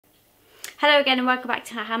Hello again and welcome back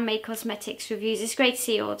to our handmade cosmetics reviews. It's great to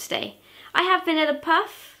see you all today. I have Vanilla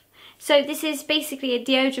Puff. So this is basically a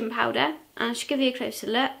deodorant powder, and I'll just give you a closer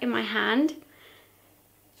look in my hand.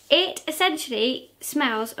 It essentially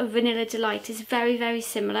smells of Vanilla Delight. It's very, very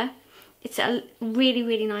similar. It's a really,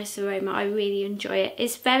 really nice aroma. I really enjoy it.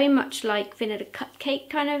 It's very much like vanilla cupcake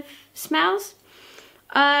kind of smells.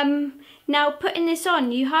 Now putting this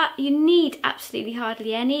on, you need absolutely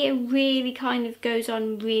hardly any. It really kind of goes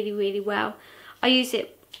on really, really well. I use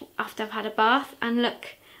it after I've had a bath, and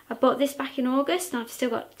look, I bought this back in August and I've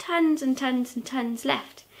still got tons and tons and tons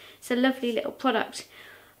left. It's a lovely little product.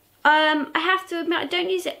 I have to admit, I don't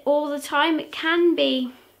use it all the time. It can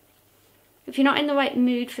be, if you're not in the right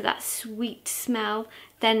mood for that sweet smell,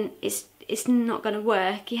 then it's not going to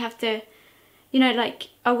work. You have to, you know, like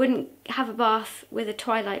I wouldn't have a bath with a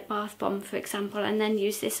Twilight bath bomb, for example, and then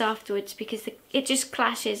use this afterwards because it just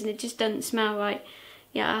clashes and it just doesn't smell right.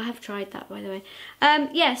 Yeah, I have tried that, by the way.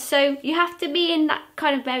 Yeah, so you have to be in that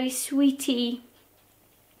kind of very sweety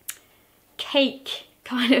cake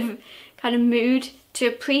kind of mood to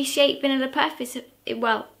appreciate Vanilla Puff.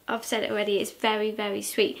 Well, I've said it already, it's very, very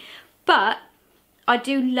sweet. But I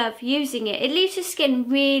do love using it. It leaves your skin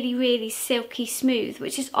really, really silky smooth,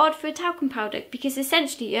 which is odd for a talcum powder because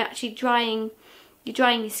essentially you're actually drying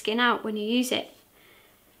your skin out when you use it.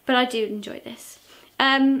 But I do enjoy this.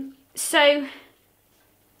 So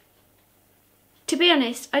to be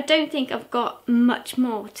honest, I don't think I've got much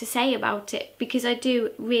more to say about it because I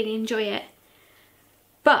do really enjoy it.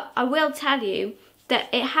 But I will tell you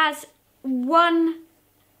that it has one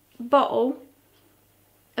bottle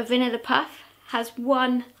of Vanilla Puff, has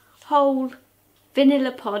one whole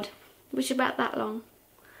vanilla pod, which is about that long,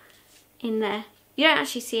 in there. You don't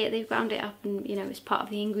actually see it, they've ground it up and, you know, it's part of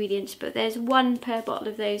the ingredients, but there's one per bottle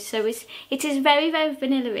of those, so it is very, very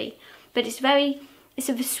vanilla-y, but it's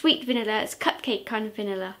a sweet vanilla, it's cupcake kind of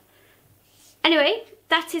vanilla. Anyway,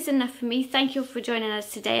 that is enough for me. Thank you all for joining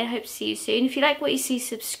us today. I hope to see you soon. If you like what you see,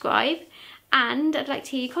 subscribe, and I'd like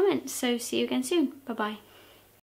to hear your comments, so see you again soon. Bye-bye.